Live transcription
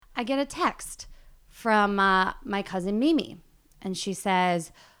I get a text from my cousin Mimi, and she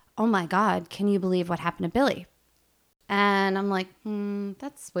says, "Oh my God, can you believe what happened to Billy?" And I'm like,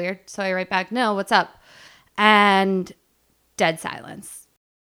 that's weird. So I write back, "No, what's up?" And dead silence.